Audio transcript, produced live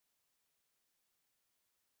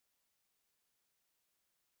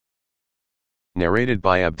Narrated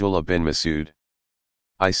by Abdullah bin Masud.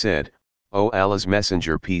 I said, O Allah's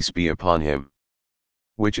Messenger, peace be upon him,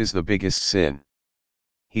 which is the biggest sin?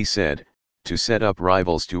 He said, to set up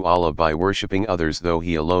rivals to Allah by worshipping others though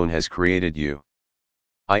He alone has created you.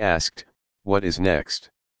 I asked, what is next?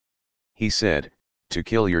 He said, to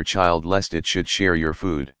kill your child lest it should share your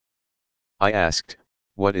food. I asked,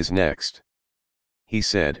 what is next? He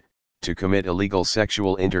said, to commit illegal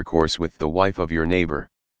sexual intercourse with the wife of your neighbor.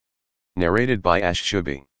 Narrated by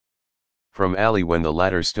Ash-Shubi. From Ali, when the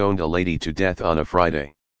latter stoned a lady to death on a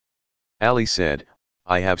Friday. Ali said,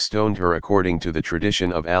 I have stoned her according to the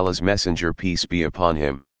tradition of Allah's Messenger, peace be upon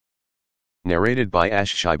him. Narrated by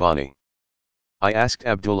Ash-Shaybani. I asked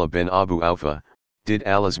Abdullah bin Abu Awfa, did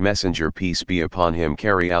Allah's Messenger, peace be upon him,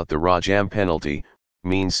 carry out the Rajam penalty,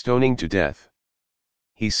 means stoning to death?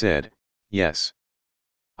 He said, yes.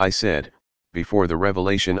 I said, before the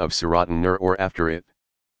revelation of Surat an-Nur or after it?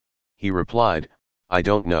 He replied, I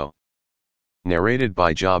don't know. Narrated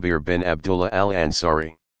by Jabir bin Abdullah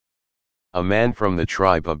al-Ansari. A man from the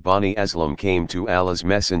tribe of Bani Aslam came to Allah's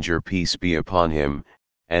Messenger, peace be upon him,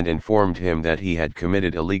 and informed him that he had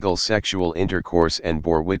committed illegal sexual intercourse and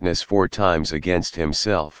bore witness 4 times against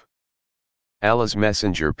himself. Allah's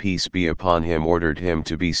Messenger, peace be upon him, ordered him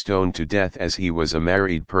to be stoned to death as he was a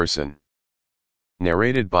married person.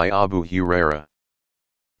 Narrated by Abu Huraira.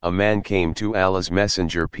 A man came to Allah's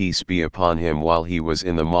Messenger, peace be upon him, while he was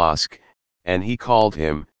in the mosque, and he called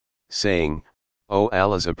him, saying, O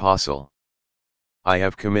Allah's Apostle, I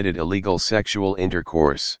have committed illegal sexual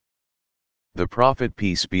intercourse. The Prophet,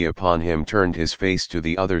 peace be upon him, turned his face to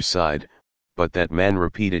the other side, but that man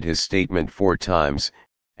repeated his statement 4 times,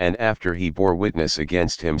 and after he bore witness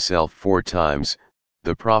against himself 4 times,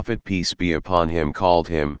 the Prophet, peace be upon him, called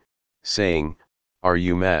him, saying, Are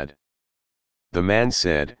you mad? The man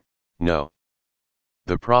said, No.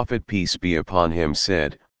 The Prophet, peace be upon him,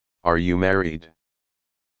 said, Are you married?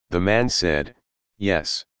 The man said,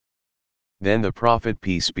 Yes. Then the Prophet,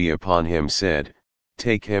 peace be upon him, said,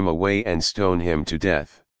 Take him away and stone him to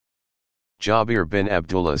death. Jabir bin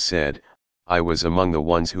Abdullah said, I was among the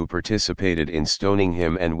ones who participated in stoning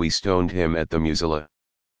him, and we stoned him at the Musalla.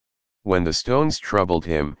 When the stones troubled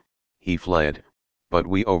him, he fled, but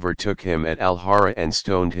we overtook him at Al-Hara and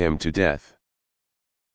stoned him to death.